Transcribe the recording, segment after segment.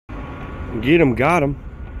Get him, got him.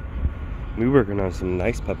 We working on some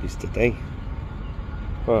nice puppies today.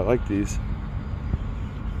 Oh, I like these.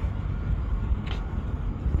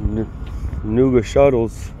 Nuga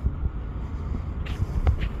shuttles.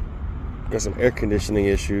 Got some air conditioning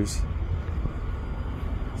issues.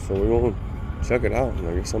 So we're going to check it out. And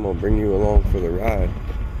I guess I'm going to bring you along for the ride.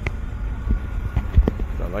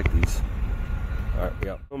 I like these. Alright,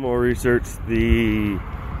 yeah. One more research. The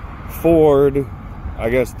Ford, I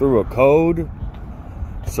guess, threw a code.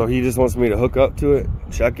 So he just wants me to hook up to it,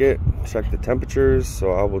 check the temperatures.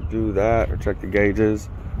 So I will do that, or check the gauges.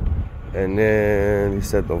 And then he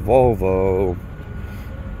said the Volvo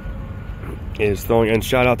is throwing, and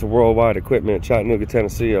shout out to Worldwide Equipment, Chattanooga,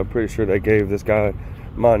 Tennessee. I'm pretty sure they gave this guy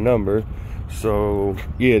my number. So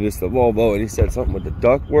yeah, this is the Volvo, and he said something with the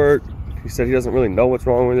ductwork. He said he doesn't really know what's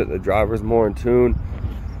wrong with it. The driver's more in tune.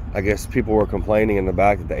 I guess people were complaining in the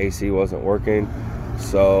back that the AC wasn't working.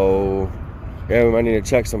 So yeah, we might need to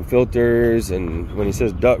check some filters. And when he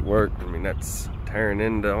says ductwork, I mean, that's tearing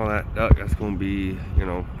into all that duct. That's going to be, you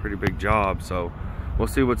know, pretty big job. So we'll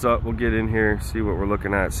see what's up. We'll get in here, see what we're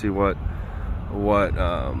looking at, see what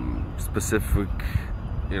specific,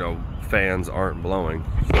 you know, fans aren't blowing.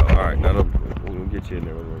 So all right, now we'll get you in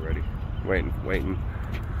there when we're ready.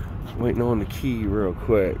 Waiting on the key real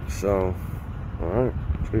quick. So all right,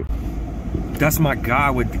 sweet. That's my guy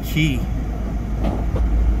with the key.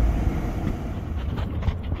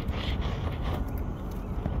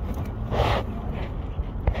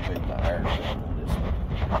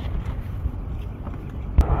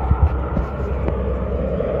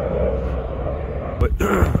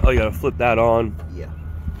 Oh, you gotta flip that on? Yeah.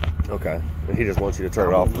 Okay. And he just wants you to turn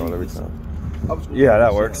it off and on every time. Yeah,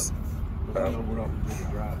 that works.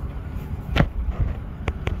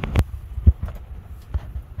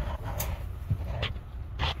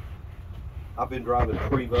 I've been driving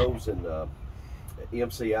Prevost and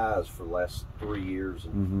MCIs for the last 3 years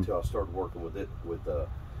until I started working with it with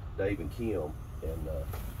Dave and Kim, and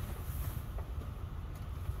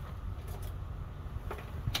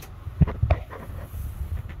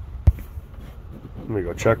let me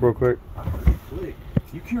go check real quick. click.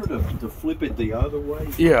 You care to flip it the other way?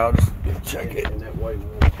 Yeah, I'll just check it. And that way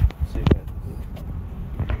we'll see that.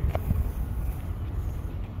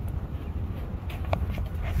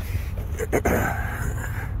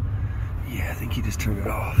 Yeah, I think he just turned it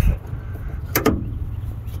off.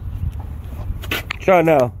 Try it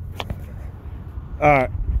now. Alright.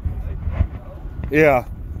 Yeah.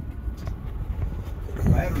 The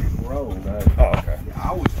battery's wrong. Oh, okay. I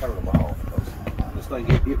always turn them off because this thing,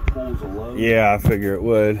 it pulls a load. Yeah, I figure it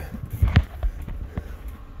would.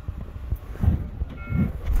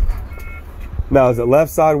 Now, is it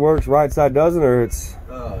left side works, right side doesn't, or it's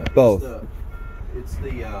both? It's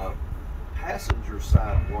the passenger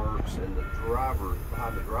side works, and the driver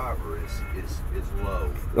behind the driver is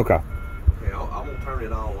low. Okay. Okay, I'm gonna turn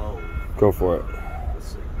it all on. Go for it. Let's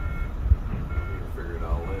see. We'll figure it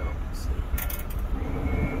all out. Let's see.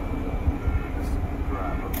 This is the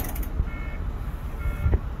driver.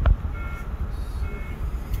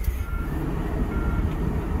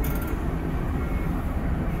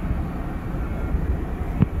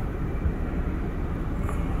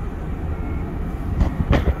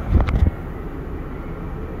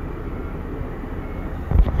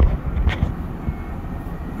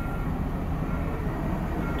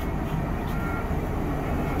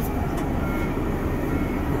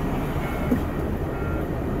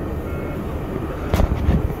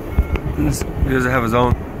 Does it have his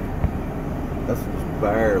own? That's just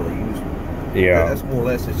barely used. Yeah. That's more or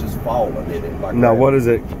less, it's just falling in it. Like now, that. what is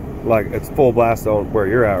it? Like, it's full blast on where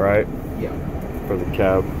you're at, right? Yeah. For the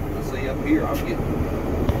cab. See, up here, I'm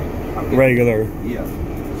getting regular. Yeah.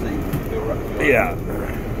 See, feel right. Yeah.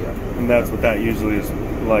 Yeah. And that's what that usually is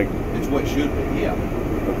like. It's what it should be, yeah.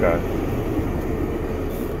 Okay.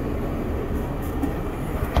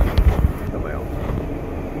 Come out.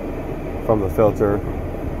 From the filter.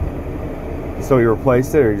 So you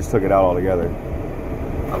replaced it, or you just took it out altogether?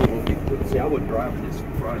 I wasn't driving this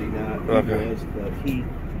Friday night. Okay.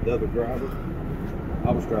 The other driver.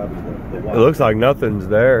 I was driving the white. It looks like nothing's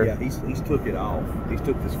there. Yeah, he's took it off. He's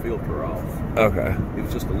took this filter off. Okay. It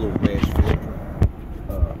was just a little mesh filter.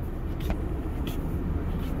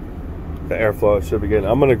 The airflow should be good.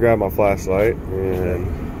 I'm gonna grab my flashlight and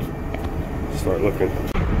start looking.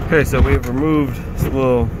 Okay, so we've removed this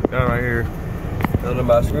little guy right here. Building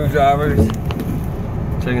my screwdrivers.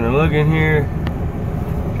 Taking a look in here.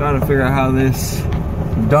 Trying to figure out how this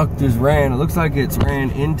duct is ran. It looks like it's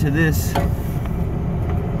ran into this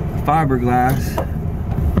fiberglass.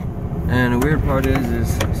 And the weird part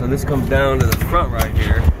is so this comes down to the front right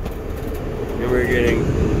here.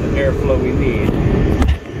 airflow we need.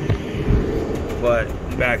 But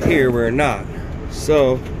back here we're not.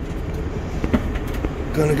 So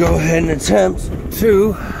gonna go ahead and attempt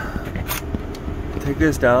to take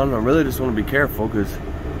this down. I really just want to be careful because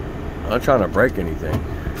I'm not trying to break anything.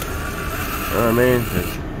 You know what I mean?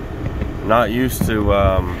 I'm not used to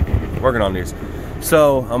working on these.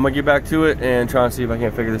 So I'm gonna get back to it and try and see if I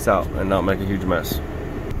can figure this out and not make a huge mess.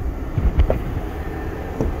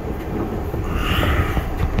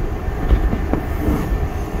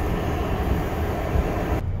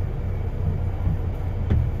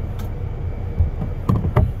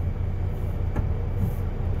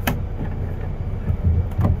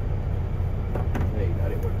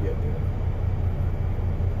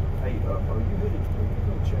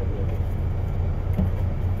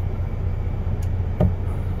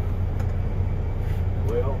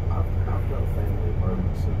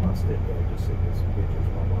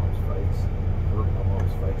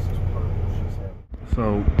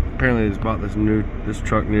 So apparently they just bought this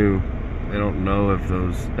truck new. They don't know if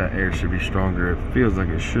that air should be stronger. It feels like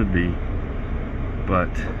it should be, but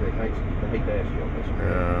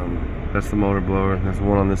that's the motor blower. There's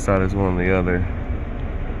one on this side, there's one on the other.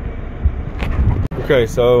 Okay,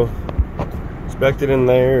 so inspected in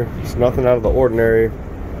there. It's nothing out of the ordinary.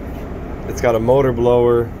 It's got a motor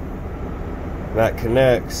blower that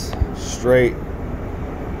connects straight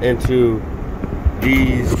into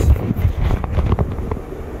these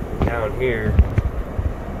down here.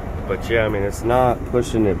 But yeah, I mean, it's not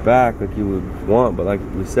pushing it back like you would want, but like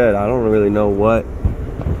we said, I don't really know what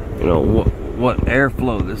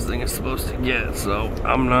airflow this thing is supposed to get, so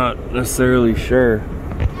I'm not necessarily sure.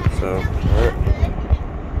 So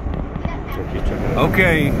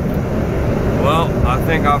okay, well, I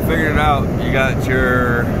think I figured it out. You got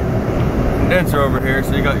your condenser over here,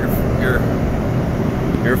 so you got your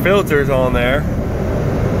filters on there,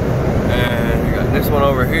 and you got this one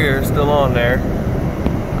over here still on there.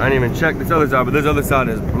 I didn't even check this other side, but this other side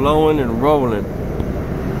is blowing and rolling,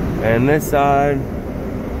 and this side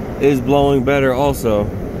is blowing better also.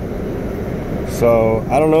 So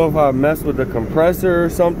I don't know if I messed with the compressor or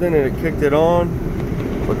something and it kicked it on,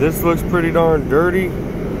 but this looks pretty darn dirty.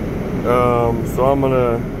 So I'm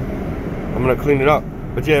gonna clean it up.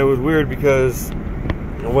 But yeah, it was weird because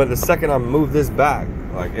when the second I moved this back,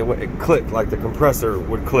 like it clicked, like the compressor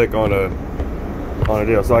would click on a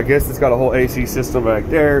deal. So I guess it's got a whole AC system back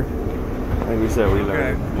there. Like we said, we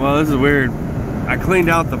learned. Okay. Well, this is weird. I cleaned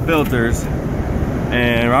out the filters,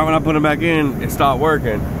 and right when I put them back in, it stopped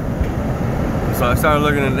working. So I started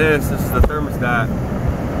looking at this. This is the thermostat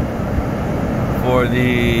for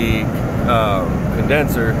the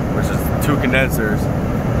condenser, which is 2 condensers.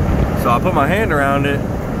 So I put my hand around it,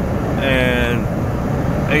 and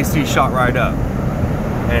AC shot right up,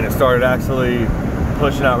 and it started actually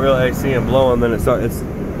pushing out real AC and blowing. Then it's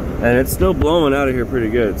still blowing out of here pretty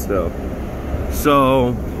good still.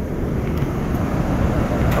 So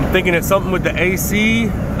I'm thinking it's something with the AC,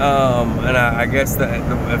 and I guess that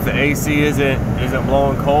if the AC isn't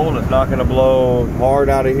blowing cold, it's not going to blow hard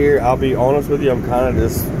out of here. I'll be honest with you, I'm kind of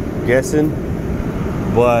just guessing,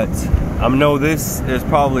 but I know this is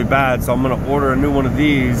probably bad, so I'm going to order a new one of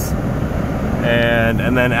these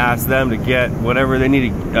and then ask them to get whatever they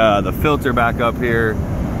need, the filter back up here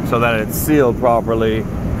so that it's sealed properly,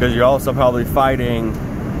 because you're also probably fighting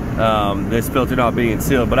this filter not being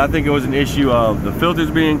sealed. But I think it was an issue of the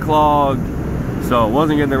filters being clogged, so it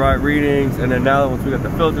wasn't getting the right readings, and then now once we got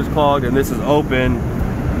the filters clogged and this is open,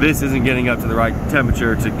 this isn't getting up to the right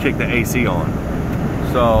temperature to kick the AC on.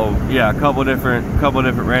 So yeah, a couple different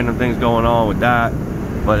random things going on with that.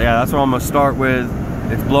 But yeah, that's what I'm gonna start with.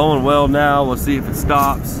 It's blowing well now. We'll see if it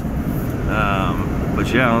stops.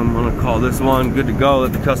 But yeah, I'm gonna call this one good to go.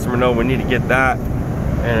 Let the customer know we need to get that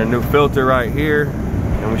and a new filter right here,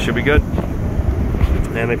 and we should be good.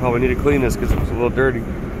 And they probably need to clean this because it was a little dirty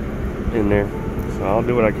in there. So I'll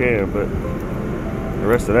do what I can, but the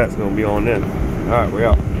rest of that's gonna be on them. All right, we're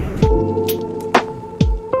out.